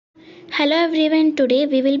Hello everyone, today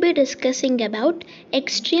we will be discussing about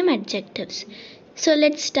extreme adjectives. So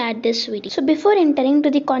let's start this video. So before entering to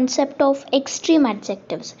the concept of extreme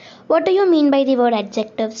adjectives, what do you mean by the word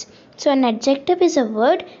adjectives? So an adjective is a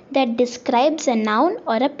word that describes a noun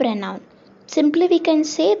or a pronoun. Simply we can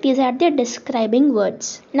say these are the describing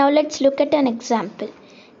words. Now let's look at an example.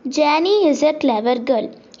 Janie is a clever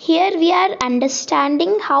girl. Here we are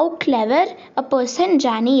understanding how clever a person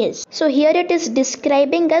Jani is. So here it is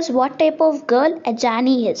describing us what type of girl a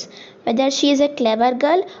Jani is. Whether she is a clever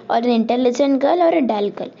girl or an intelligent girl or a dull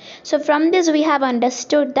girl. So from this we have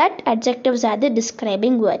understood that adjectives are the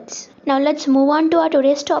describing words. Now let's move on to our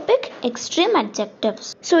today's topic, extreme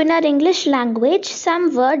adjectives. So in our English language,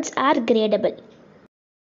 some words are gradable.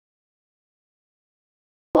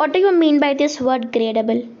 What do you mean by this word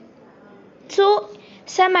gradable? So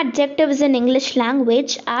some adjectives in English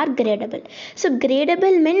language are gradable. So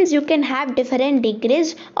gradable means you can have different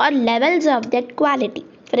degrees or levels of that quality.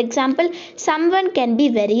 For example, someone can be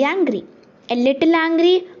very angry, a little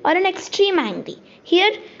angry or an extreme angry.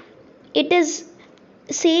 Here it is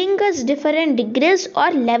saying us different degrees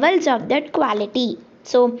or levels of that quality.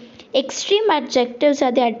 So extreme adjectives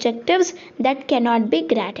are the adjectives that cannot be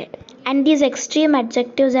graded. And these extreme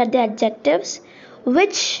adjectives are the adjectives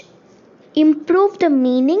which improve the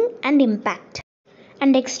meaning and impact.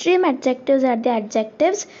 And extreme adjectives are the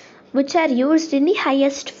adjectives which are used in the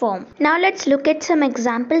highest form. Now let's look at some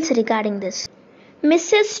examples regarding this.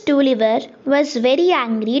 Mrs. Tulliver was very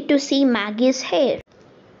angry to see Maggie's hair.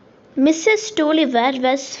 Mrs. Tulliver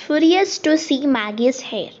was furious to see Maggie's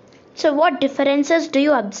hair. So what differences do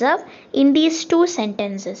you observe in these two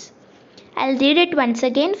sentences? I'll read it once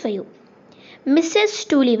again for you. Mrs.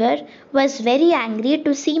 Tulliver was very angry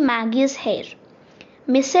to see Maggie's hair.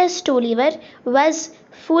 Mrs. Tulliver was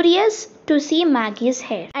furious to see Maggie's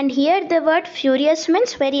hair. And here the word furious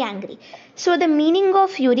means very angry. So the meaning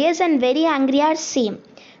of furious and very angry are same.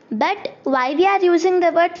 But why we are using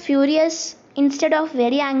the word furious instead of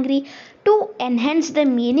very angry? To enhance the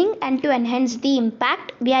meaning and to enhance the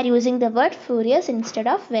impact, we are using the word furious instead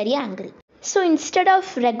of very angry. So instead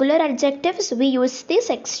of regular adjectives, we use these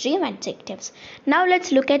extreme adjectives. Now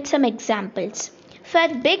let's look at some examples. For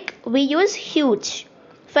big, we use huge.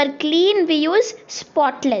 For clean, we use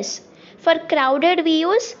spotless. For crowded, we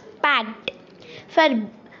use packed. For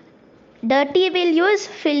dirty, we'll use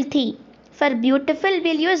filthy. For beautiful,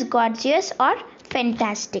 we'll use gorgeous or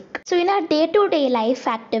fantastic. So in our day-to-day life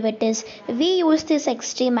activities, we use these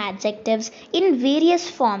extreme adjectives in various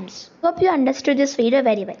forms. Hope you understood this video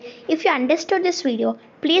very well. If you understood this video,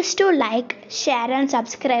 please do like, share and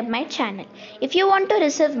subscribe my channel. If you want to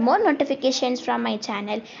receive more notifications from my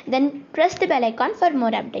channel, then press the bell icon for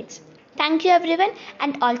more updates. Thank you everyone,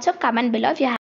 and also comment below if you have